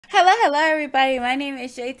Hello everybody. My name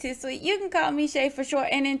is Shaytosweet. You can call me Shay for short.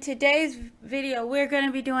 And in today's video, we're going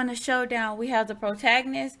to be doing a showdown. We have the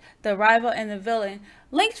protagonist, the rival, and the villain.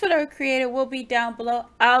 Links for the creator will be down below.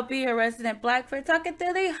 I'll be a resident black for talking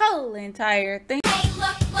through the whole entire thing. Hey,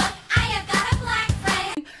 look, I have got a black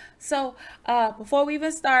friend. So, before we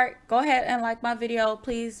even start, go ahead and like my video,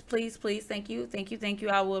 please. Thank you.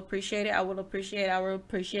 I will appreciate it. I will appreciate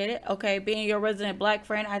it. Okay, being your resident black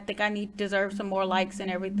friend, I think I deserve some more likes and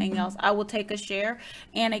everything else. I will take a share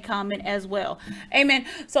and a comment as well. Amen.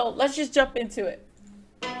 So let's just jump into it.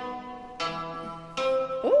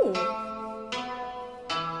 Ooh,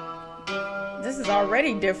 this is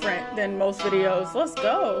already different than most videos. Let's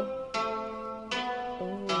go.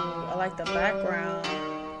 Ooh, I like the background.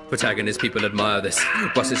 Protagonist, people admire this.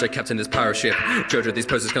 Rustage, I captain this power ship. Jojo, these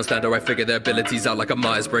poses can't stand, or I figure their abilities out like a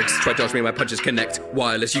Myers-Briggs. Try dodge me, my punches connect.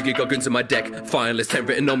 Wireless, you get got guns in my deck. Fireless, 10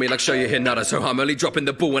 written on me like show you here nada. So I'm only dropping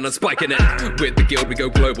the ball when I'm spiking it. With the guild, we go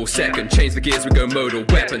global. Second, change the gears, we go modal.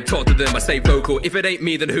 Weapon, talk to them, I stay vocal. If it ain't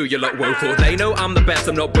me, then who you lot woeful? They know I'm the best,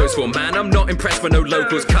 I'm not boastful. Man, I'm not impressed for no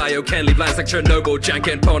locals. Kaio can leave lands like Chernobyl.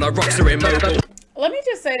 Jank and Pona, rocks are immobile. Let me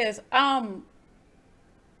just say this.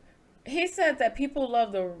 He said that people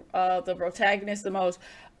love the protagonist the most.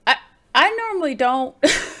 I normally don't.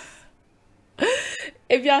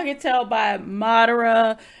 If y'all can tell by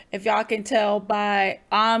Madara, if y'all can tell by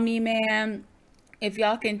Omni-Man, if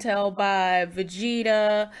y'all can tell by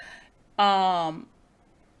Vegeta,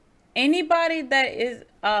 anybody that is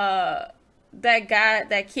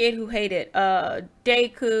that kid who hated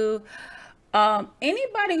Deku,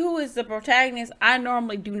 anybody who is the protagonist, I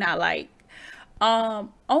normally do not like.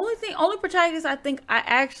 Only protagonist I think I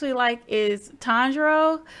actually like is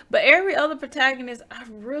Tanjiro, but every other protagonist I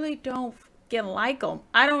really don't like them.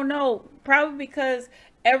 I don't know, probably because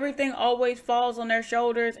everything always falls on their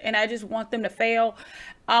shoulders and I just want them to fail.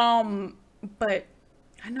 But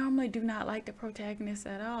I normally do not like the protagonist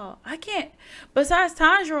at all. I can't, besides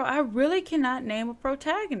Tanjiro, I really cannot name a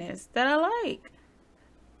protagonist that I like.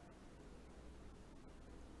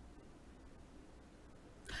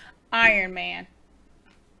 Iron Man.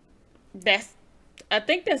 I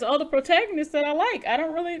think that's all the protagonists that I like. I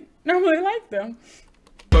don't really normally like them.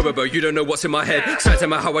 Bobo, you don't know what's in my head.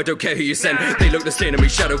 Saitama, how I don't care who you send. They look the same to me,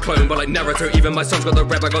 shadow clone, but like Naruto. Even my songs got the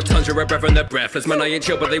rep. I got Tanjiro breath and they're breathless. Man, I ain't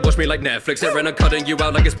chill, but they watch me like Netflix. They're in cutting you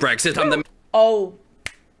out like it's Brexit. I'm the. Oh,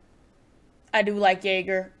 I do like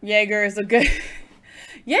Jaeger. Jaeger is a good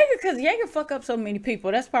Jaeger, because Jaeger fuck up so many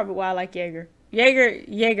people. That's probably why I like Jaeger.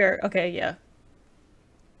 Jaeger. Okay, yeah.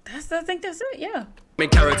 I think that's it. Yeah. Main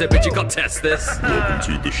character, bitch, you can't test this. Welcome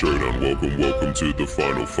to the showdown, welcome to the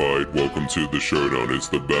final fight. Welcome to the showdown, it's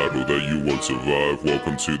the battle that you won't survive.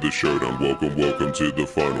 Welcome to the showdown, welcome to the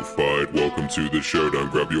final fight. Welcome to the showdown,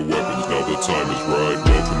 grab your weapons, now the time is right.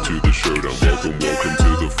 Welcome to the showdown, welcome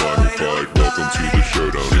to the final fight. Welcome to the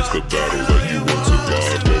showdown, it's the battle that you won't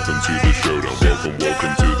survive. Welcome to the showdown,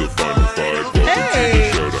 welcome to the final fight. Welcome to the showdown, grab your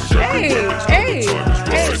weapons, now the time is right.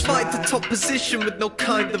 Fight the top position with no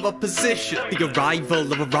kind of opposition. Be a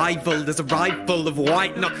rival of a rival, there's a rifle of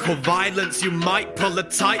white knuckle violence. You might pull a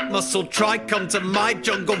tight muscle, try come to my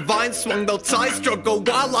jungle. Vine swung, they'll tie struggle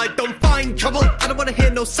while I don't find trouble. I don't wanna hear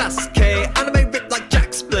no Sasuke, anime rip like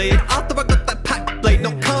Jack's blade. After I got that pack blade,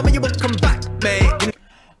 no karma, you won't come back, mate.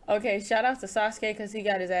 Okay, shout out to Sasuke because he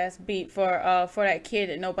got his ass beat for that kid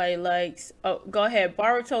that nobody likes. Oh, go ahead,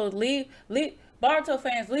 Baruto, Baruto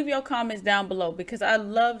fans, leave your comments down below because I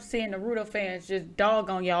love seeing Naruto fans just dog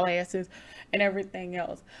on y'all asses and everything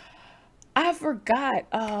else. I forgot.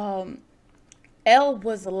 L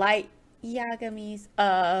was like Yagami's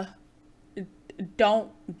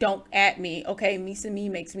don't at me. Okay, me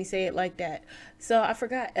makes me say it like that. So I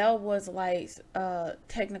forgot L was like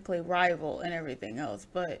technically rival and everything else.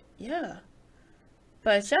 But yeah.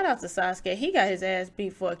 But shout out to Sasuke. He got his ass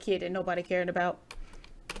beat for a kid that nobody cared about.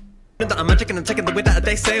 That I'm magic and I'm taking the way that a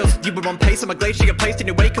day sails. You were on pace, I'm a glacier, get placed in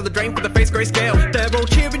your wake of the drain for the face grey scale. They're all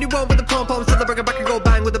cheering you on with the pom-poms, till the bring it back and go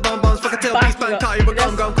bang with the bonbons. Fuck a tail piece, bang, car, you were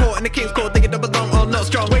gone, caught in the king's court, thinking double long, all not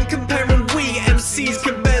strong. When comparing we MCs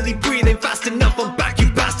can barely breathe, ain't fast enough, I'm back, you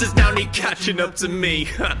bastards now need catching up to me.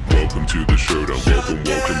 Welcome to the showdown, welcome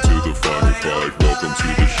to the final fight. Welcome to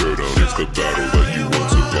the showdown, it's the battle that you won't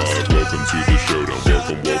survive. Welcome to the showdown,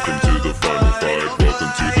 welcome to the final fight. Welcome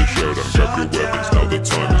to the showdown, grab your weapons, now the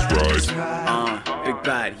time is right. Big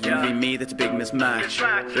bad, you mean me, that's a big mismatch.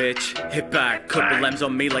 Bitch, hit back, couple M's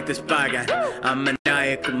on me like this bag. I'm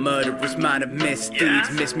maniacal murderous man of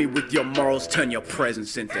misdeeds. Miss me with your morals, turn your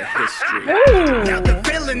presence into history. Now the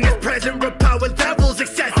villain is present, raw power levels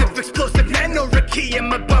excessive, explosive nano key in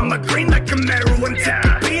my bum, my green like Camaro.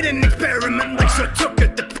 I'm beat an experiment like so took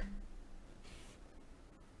it.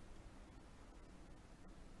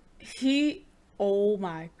 Oh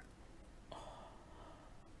my.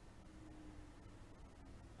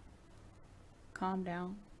 Calm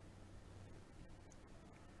down.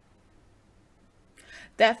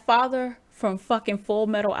 That father from fucking Full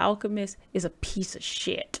Metal Alchemist is a piece of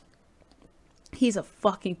shit. He's a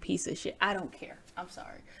fucking piece of shit. I don't care. I'm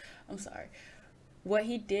sorry. I'm sorry. What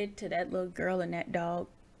he did to that little girl and that dog.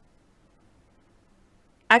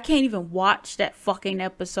 I can't even watch that fucking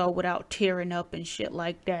episode without tearing up and shit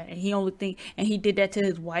like that. And he did that to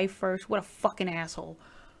his wife first. What a fucking asshole.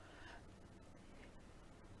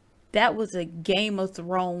 That was a Game of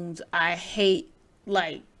Thrones. I hate,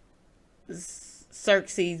 like,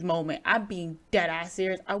 Xerxes moment. I'm being dead ass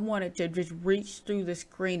serious. I wanted to just reach through the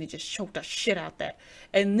screen and just choke the shit out that.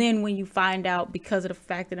 And then when you find out, because of the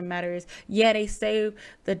fact of the matter is, yeah, they saved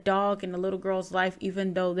the dog and the little girl's life,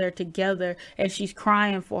 even though they're together, and she's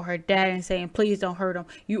crying for her dad and saying, please don't hurt him.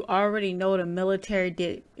 You already know the military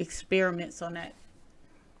did experiments on that.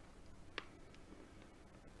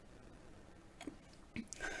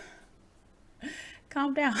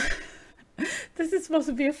 Calm down. This is supposed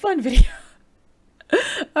to be a fun video.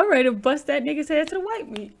 I'm ready to bust that nigga's head to the white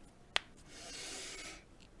meat.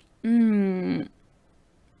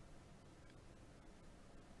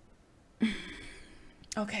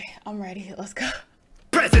 Okay, I'm ready. Let's go.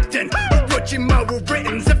 President, Orochimaru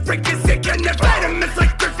written's a freaking sick and the vitamins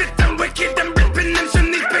like Griffith and wicked and ripping them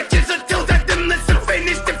from these bitches until that them listen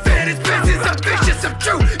finished and finished business. I'm vicious, I'm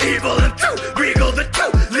true, evil and true, regal the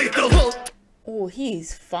true, lethal whole. Oh,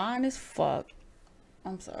 he's fine as fuck.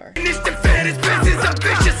 I'm sorry. Finished and finished business. I'm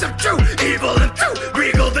vicious, I'm true, evil and true,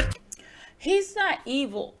 regal the. He's not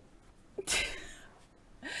evil.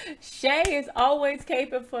 Shay is always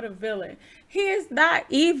caping for the villain. He is not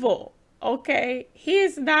evil. Okay, he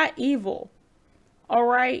is not evil. All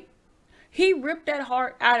right, he ripped that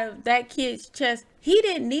heart out of that kid's chest. He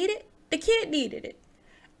didn't need it. The kid needed it.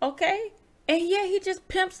 Okay, and yeah, he just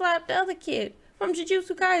pimp slapped the other kid from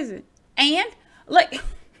Jujutsu Kaisen. And like,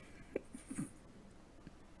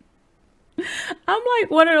 I'm like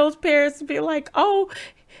one of those parents to be like, oh,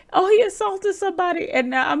 he assaulted somebody, and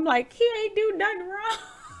now I'm like, he ain't do nothing wrong.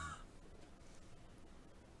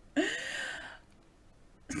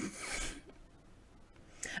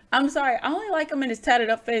 I'm sorry. I only like him in his tatted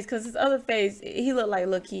up face because his other face, he looked like,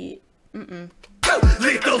 look, he, And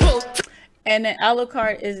then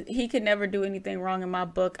Alucard he could never do anything wrong in my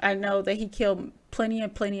book. I know that he killed plenty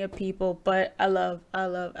of people, but I love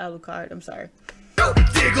Alucard. I'm sorry.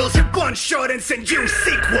 Diggles, hit one shot and send you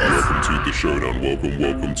sequels. Welcome to the showdown,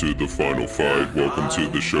 welcome to the final fight. Welcome to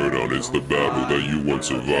the showdown, it's the battle that you won't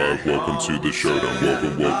survive. Welcome to the showdown,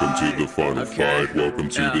 welcome to the final fight. Welcome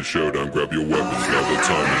to the showdown, grab your weapons, now the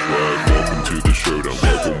time is right. Welcome to the showdown,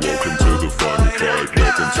 welcome to the final fight.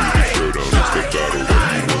 Welcome to the showdown, it's the battle that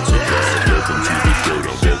you won't survive. Welcome to the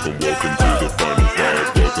showdown, welcome to the final fight.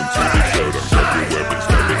 Welcome to the showdown, grab your weapons,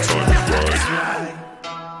 now the time is right.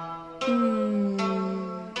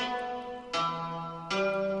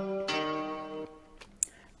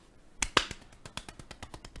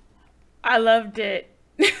 I loved it.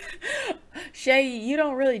 Shay, you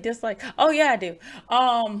don't really dislike. Oh yeah, I do.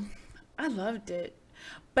 I loved it.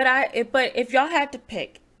 But if y'all had to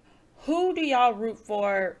pick, who do y'all root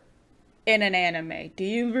for in an anime? Do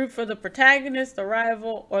you root for the protagonist, the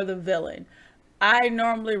rival, or the villain? I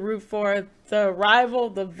normally root for the rival,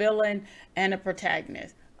 the villain, and the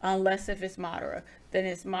protagonist. Unless if it's Madara, then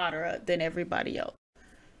it's Madara, then everybody else.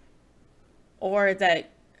 Or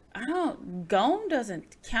that, Gon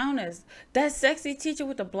doesn't count as that sexy teacher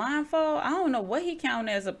with the blindfold. I don't know what he count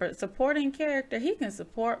as a supporting character. He can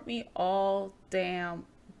support me all damn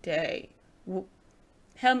day.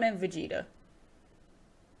 Him and Vegeta.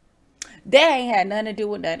 That ain't had nothing to do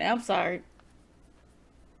with nothing. I'm sorry.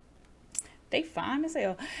 They fine as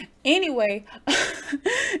hell. Anyway,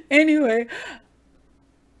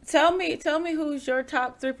 Tell me who's your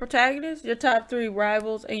top 3 protagonists, your top 3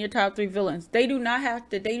 rivals, and your top 3 villains. They do not have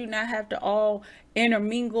to all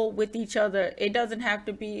intermingle with each other. It doesn't have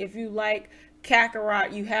to be, if you like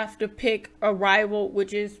Kakarot, you have to pick a rival,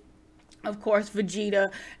 which is, of course,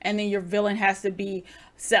 Vegeta, and then your villain has to be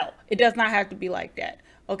Cell. It does not have to be like that.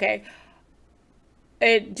 Okay?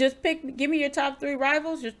 Give me your top 3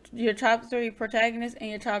 rivals, your top 3 protagonists, and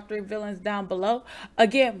your top 3 villains down below.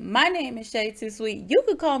 Again, my name is Shaytosweet. You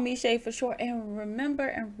could call me Shay for short. And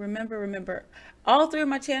remember, all 3 of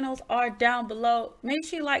my channels are down below. Make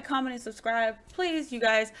sure you like, comment, and subscribe, please, you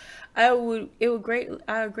guys. I would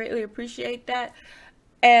greatly appreciate that.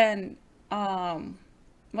 And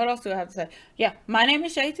what else do I have to say? Yeah, my name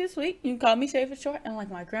is Shaytosweet. You can call me Shay for short. And like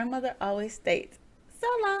my grandmother always states, so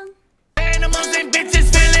long. Animals and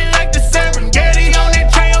bitches feeling like the Serengeti.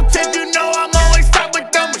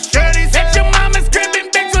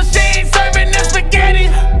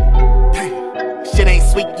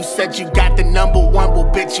 you got the #1,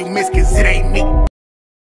 well bitch you miss cause it ain't me.